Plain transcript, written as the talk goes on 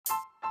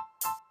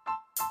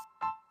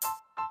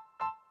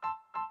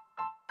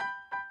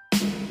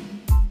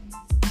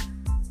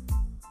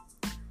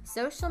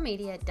Social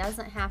media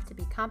doesn't have to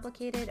be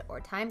complicated or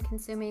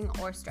time-consuming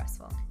or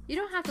stressful. You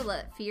don't have to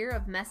let fear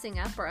of messing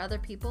up or other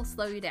people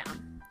slow you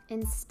down.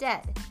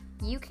 Instead,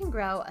 you can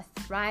grow a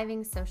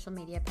thriving social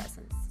media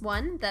presence.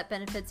 One that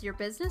benefits your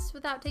business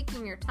without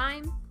taking your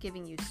time,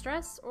 giving you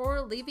stress, or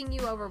leaving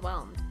you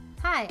overwhelmed.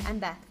 Hi, I'm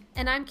Beth.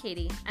 And I'm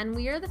Katie, and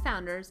we are the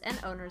founders and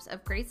owners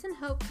of Grace and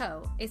Hope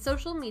Co., a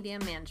social media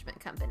management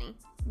company.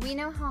 We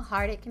know how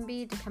hard it can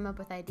be to come up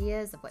with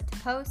ideas of what to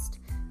post,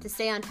 to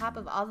stay on top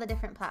of all the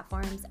different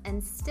platforms,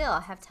 and still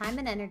have time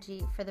and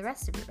energy for the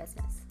rest of your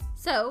business.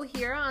 So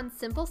here on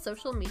Simple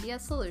Social Media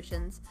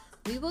Solutions,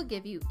 we will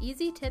give you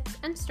easy tips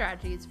and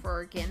strategies for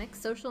organic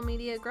social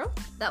media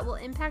growth that will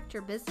impact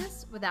your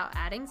business without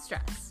adding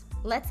stress.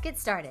 Let's get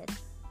started.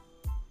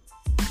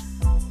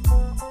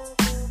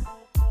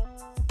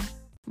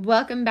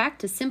 Welcome back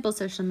to Simple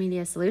Social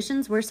Media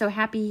Solutions. We're so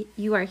happy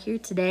you are here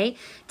today.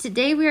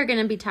 Today we are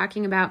going to be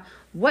talking about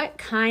what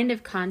kind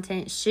of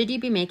content should you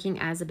be making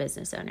as a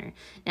business owner.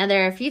 Now,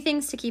 there are a few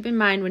things to keep in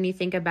mind when you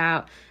think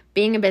about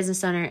being a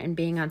business owner and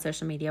being on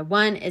social media.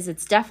 One is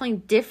it's definitely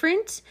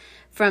different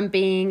from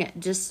being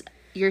just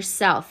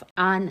yourself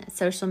on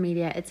social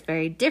media. It's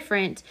very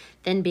different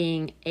than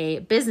being a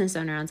business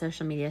owner on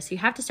social media. So you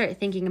have to start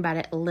thinking about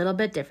it a little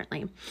bit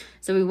differently.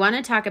 So we want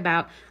to talk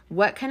about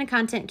what kind of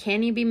content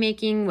can you be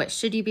making, what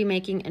should you be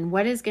making, and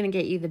what is going to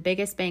get you the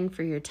biggest bang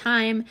for your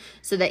time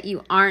so that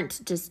you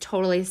aren't just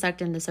totally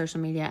sucked into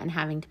social media and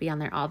having to be on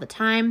there all the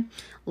time.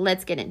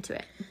 Let's get into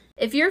it.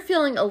 If you're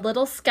feeling a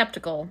little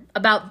skeptical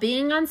about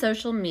being on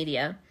social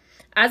media,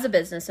 as a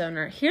business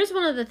owner, here's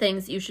one of the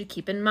things you should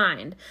keep in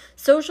mind.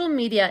 Social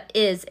media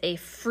is a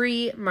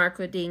free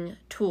marketing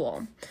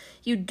tool.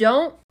 You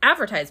don't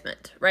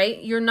advertisement,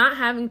 right? You're not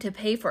having to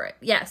pay for it.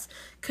 Yes.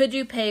 Could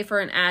you pay for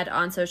an ad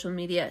on social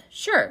media?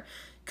 Sure.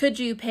 Could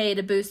you pay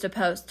to boost a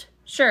post?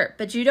 Sure.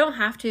 But you don't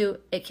have to.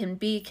 It can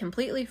be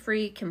completely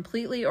free,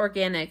 completely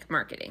organic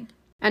marketing.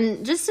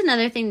 And just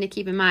another thing to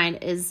keep in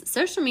mind is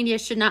social media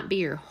should not be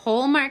your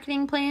whole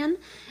marketing plan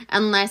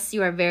unless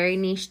you are very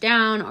niche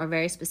down or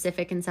very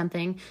specific in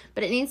something,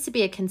 but it needs to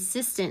be a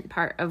consistent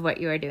part of what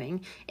you are doing.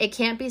 It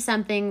can't be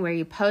something where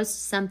you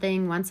post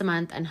something once a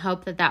month and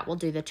hope that that will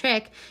do the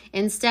trick.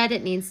 Instead,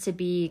 it needs to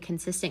be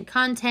consistent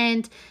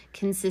content,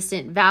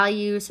 consistent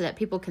value so that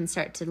people can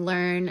start to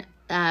learn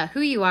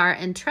who you are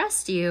and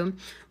trust you,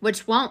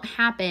 which won't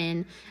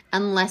happen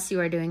unless you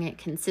are doing it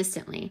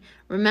consistently.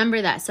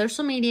 Remember that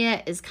social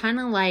media is kind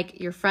of like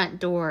your front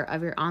door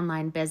of your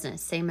online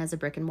business, same as a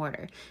brick and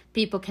mortar.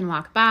 People can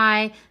walk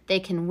by, they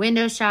can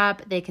window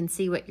shop, they can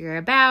see what you're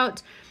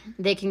about,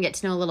 they can get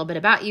to know a little bit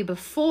about you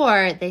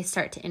before they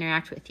start to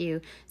interact with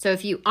you. So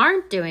if you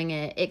aren't doing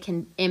it, it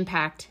can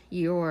impact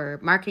your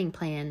marketing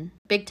plan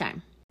big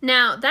time.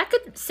 Now, that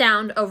could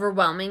sound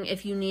overwhelming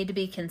if you need to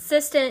be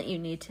consistent, you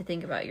need to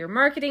think about your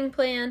marketing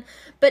plan,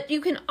 but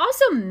you can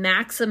also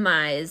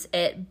maximize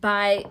it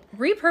by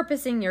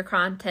repurposing your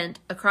content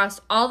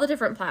across all the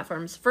different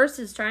platforms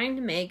versus trying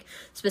to make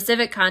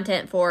specific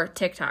content for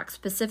TikTok,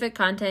 specific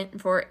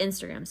content for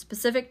Instagram,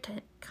 specific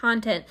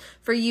content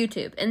for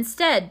YouTube.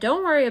 Instead,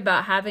 don't worry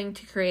about having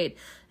to create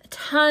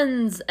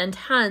tons and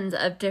tons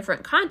of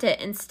different content.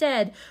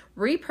 Instead,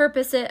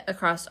 repurpose it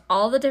across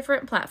all the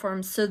different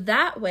platforms so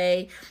that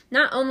way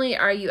not only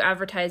are you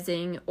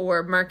advertising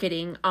or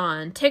marketing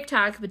on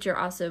TikTok, but you're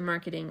also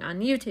marketing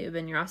on YouTube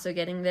and you're also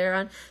getting there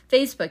on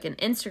Facebook and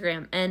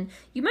Instagram. And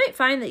you might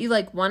find that you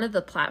like one of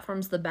the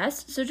platforms the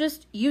best, so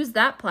just use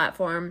that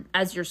platform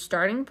as your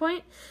starting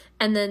point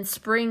and then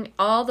spring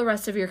all the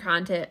rest of your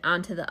content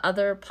onto the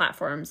other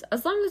platforms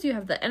as long as you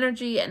have the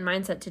energy and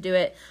mindset to do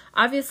it.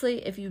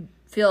 Obviously, if you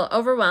feel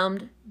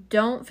overwhelmed,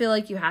 don't feel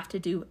like you have to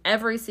do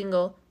every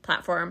single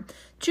platform.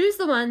 Choose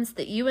the ones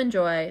that you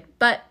enjoy,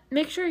 but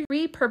make sure you're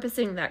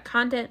repurposing that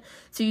content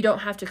so you don't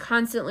have to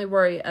constantly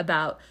worry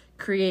about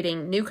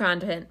creating new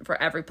content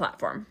for every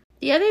platform.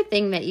 The other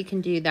thing that you can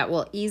do that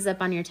will ease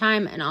up on your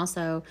time and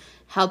also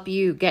help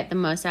you get the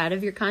most out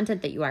of your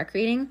content that you are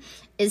creating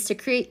is to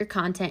create your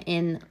content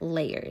in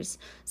layers.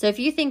 So if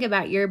you think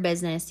about your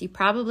business, you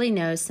probably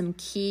know some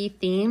key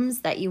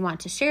themes that you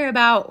want to share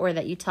about or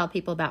that you tell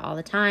people about all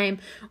the time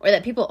or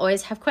that people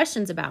always have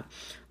questions about.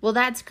 Well,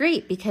 that's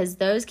great because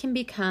those can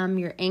become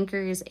your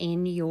anchors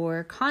in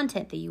your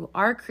content that you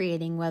are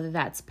creating, whether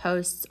that's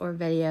posts or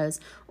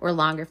videos or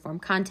longer form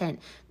content.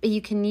 But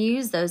you can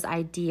use those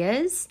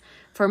ideas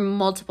for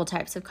multiple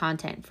types of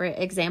content. For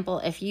example,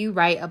 if you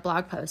write a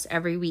blog post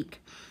every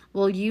week,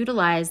 we'll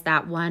utilize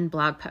that one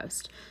blog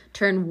post.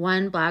 Turn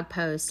one blog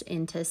post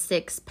into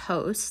 6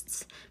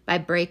 posts by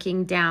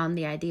breaking down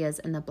the ideas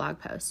in the blog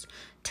post.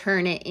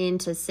 Turn it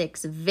into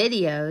 6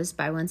 videos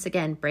by, once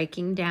again,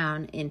 breaking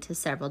down into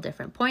several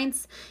different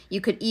points. You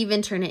could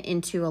even turn it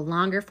into a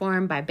longer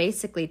form by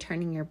basically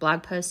turning your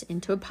blog post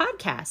into a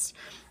podcast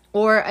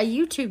or a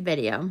YouTube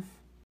video.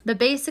 But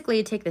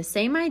basically, take the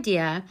same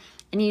idea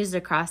and used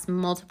across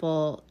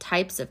multiple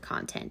types of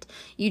content.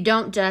 You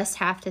don't just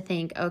have to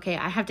think, okay,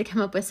 I have to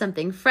come up with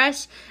something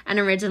fresh and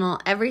original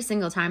every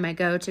single time I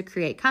go to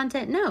create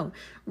content. No,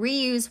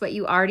 reuse what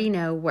you already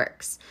know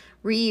works.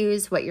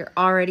 Reuse what you're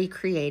already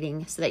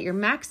creating so that you're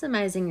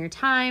maximizing your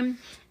time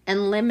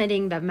and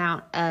limiting the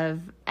amount of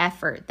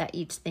effort that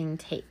each thing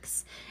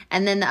takes.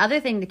 And then the other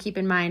thing to keep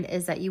in mind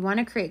is that you want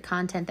to create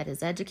content that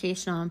is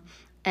educational,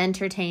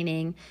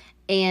 entertaining,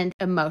 and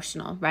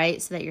emotional,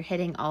 right? So that you're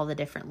hitting all the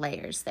different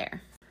layers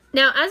there.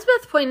 Now, as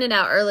Beth pointed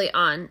out early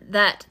on,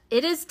 that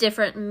it is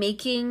different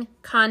making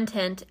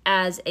content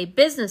as a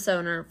business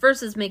owner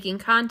versus making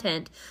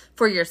content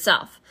for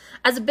yourself.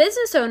 As a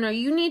business owner,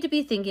 you need to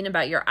be thinking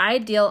about your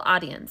ideal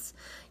audience.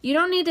 You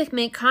don't need to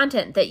make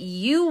content that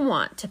you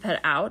want to put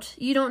out.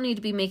 You don't need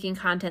to be making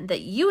content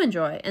that you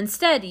enjoy.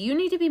 Instead, you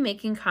need to be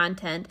making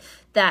content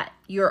that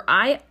your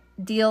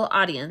ideal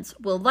audience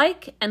will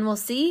like and will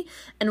see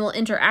and will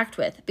interact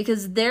with,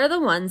 because they're the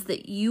ones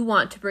that you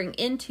want to bring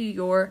into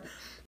your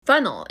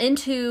funnel,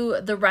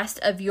 into the rest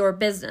of your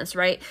business,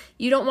 right?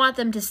 You don't want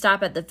them to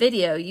stop at the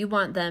video. You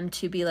want them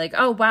to be like,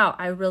 oh, wow,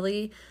 I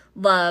really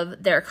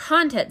love their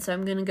content, so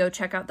I'm going to go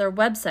check out their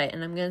website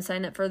and I'm going to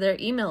sign up for their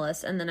email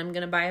list and then I'm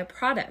going to buy a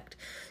product.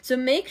 So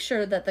make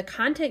sure that the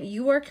content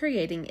you are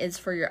creating is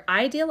for your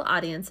ideal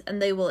audience and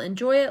they will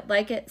enjoy it,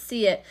 like it,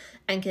 see it,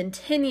 and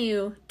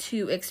continue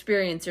to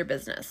experience your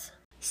business.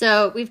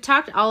 So we've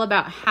talked all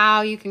about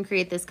how you can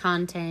create this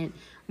content,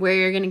 where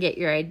you're going to get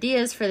your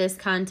ideas for this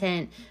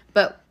content,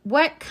 but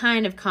what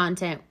kind of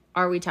content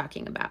are we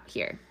talking about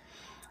here?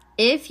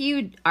 If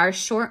you are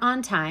short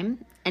on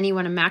time and you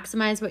want to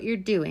maximize what you're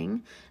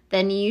doing,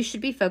 then you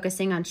should be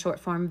focusing on short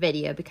form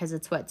video because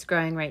it's what's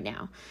growing right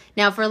now.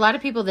 Now, for a lot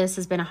of people, this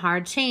has been a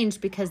hard change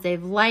because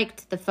they've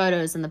liked the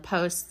photos and the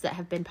posts that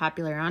have been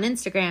popular on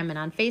Instagram and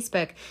on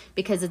Facebook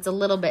because it's a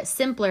little bit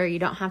simpler. You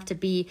don't have to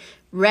be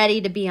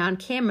ready to be on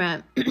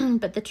camera.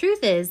 But the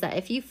truth is that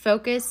if you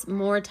focus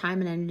more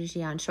time and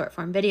energy on short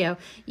form video,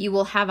 you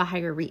will have a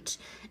higher reach.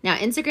 Now,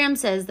 Instagram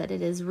says that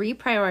it is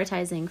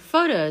reprioritizing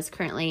photos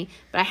currently,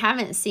 but I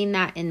haven't seen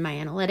that in my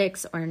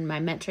analytics or in my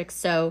metrics.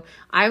 So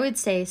I would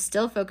say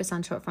still focus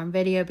on short form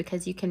video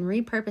because you can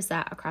repurpose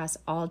that across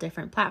all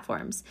different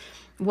platforms.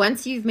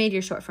 Once you've made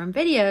your short form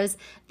videos,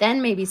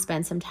 then maybe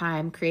spend some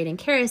time creating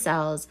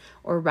carousels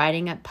or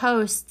writing up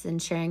posts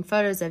and sharing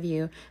photos of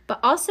you, but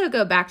also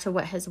go back to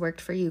what has worked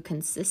for you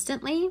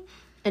consistently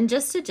and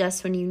just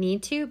adjust when you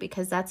need to,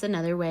 because that's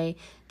another way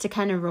to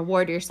kind of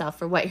reward yourself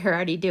for what you're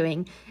already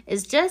doing,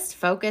 is just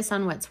focus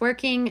on what's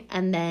working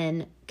and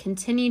then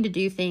continue to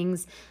do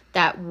things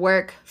that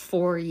work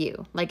for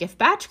you. Like if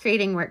batch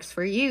creating works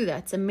for you,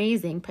 that's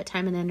amazing. Put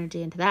time and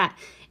energy into that.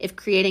 If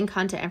creating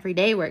content every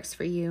day works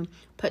for you,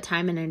 put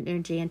time and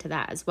energy into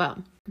that as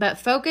well. But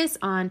focus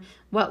on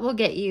what will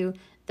get you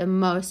the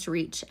most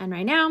reach. And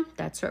right now,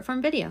 that's short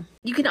form video.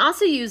 You can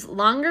also use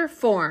longer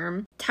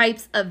form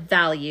types of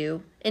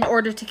value in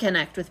order to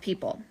connect with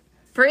people.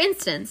 For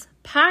instance,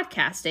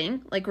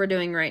 podcasting, like we're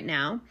doing right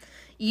now,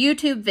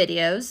 YouTube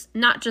videos,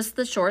 not just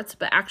the shorts,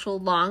 but actual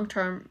long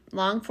form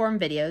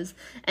videos,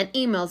 and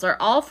emails are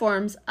all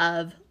forms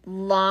of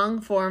long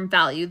form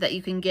value that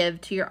you can give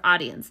to your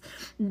audience.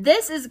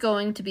 This is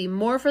going to be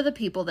more for the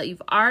people that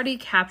you've already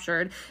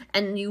captured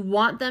and you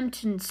want them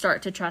to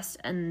start to trust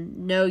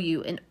and know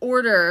you in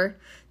order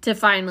to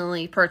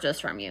finally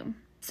purchase from you.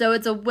 So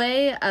it's a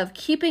way of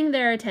keeping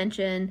their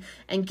attention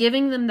and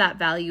giving them that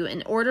value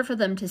in order for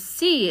them to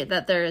see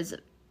that there is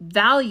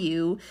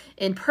value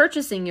in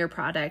purchasing your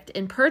product,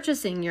 in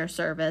purchasing your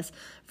service,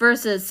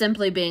 versus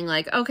simply being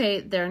like,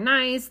 okay, they're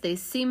nice, they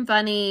seem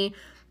funny,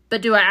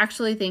 but do I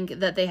actually think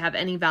that they have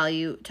any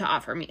value to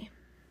offer me?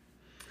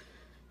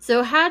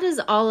 So how does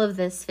all of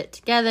this fit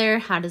together?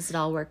 How does it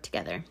all work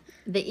together?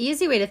 The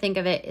easy way to think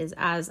of it is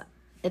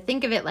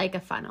think of it like a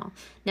funnel.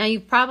 Now, you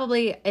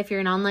probably, if you're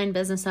an online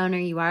business owner,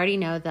 you already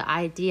know the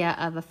idea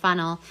of a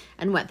funnel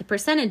and what the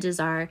percentages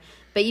are,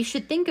 but you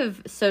should think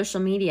of social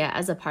media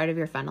as a part of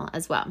your funnel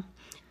as well.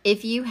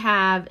 If you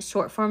have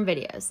short form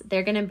videos,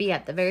 they're going to be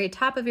at the very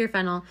top of your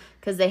funnel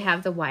because they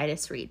have the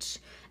widest reach.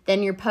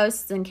 Then your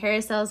posts and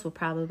carousels will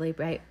probably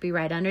be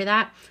right under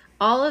that.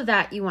 All of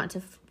that you want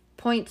to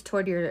point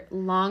toward your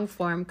long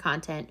form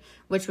content,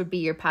 which would be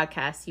your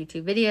podcast,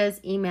 YouTube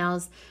videos,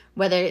 emails,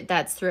 whether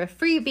that's through a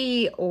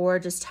freebie or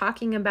just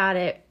talking about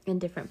it in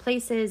different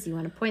places. You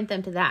want to point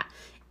them to that.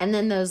 And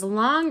then those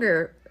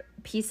longer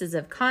pieces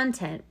of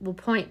content will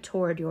point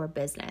toward your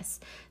business.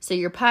 So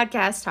your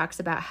podcast talks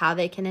about how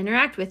they can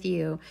interact with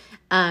you.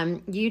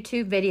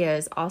 YouTube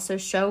videos also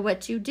show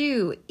what you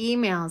do.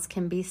 Emails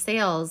can be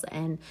sales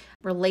and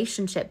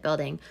relationship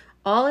building,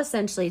 all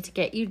essentially to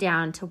get you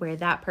down to where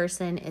that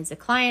person is a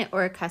client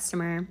or a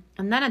customer.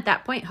 And then at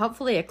that point,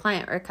 hopefully a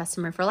client or a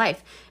customer for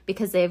life,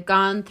 because they've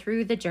gone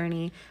through the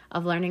journey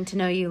of learning to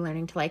know you,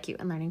 learning to like you,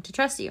 and learning to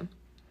trust you.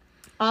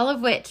 all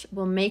of which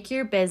will make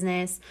your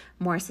business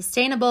more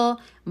sustainable,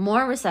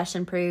 more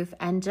recession-proof,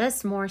 and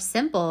just more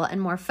simple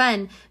and more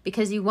fun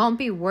because you won't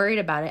be worried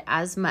about it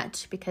as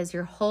much because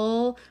your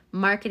whole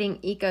marketing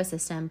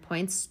ecosystem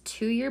points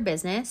to your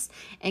business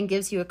and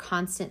gives you a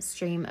constant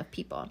stream of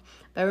people.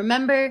 But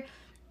remember,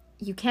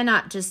 you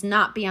cannot just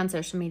not be on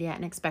social media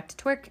and expect it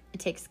to work. It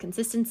takes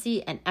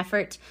consistency and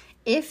effort.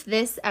 If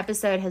this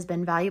episode has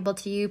been valuable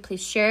to you,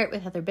 please share it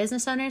with other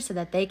business owners so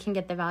that they can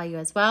get the value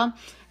as well.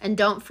 And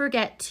don't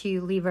forget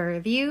to leave a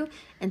review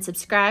and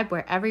subscribe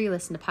wherever you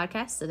listen to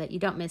podcasts so that you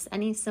don't miss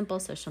any simple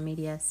social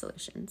media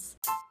solutions.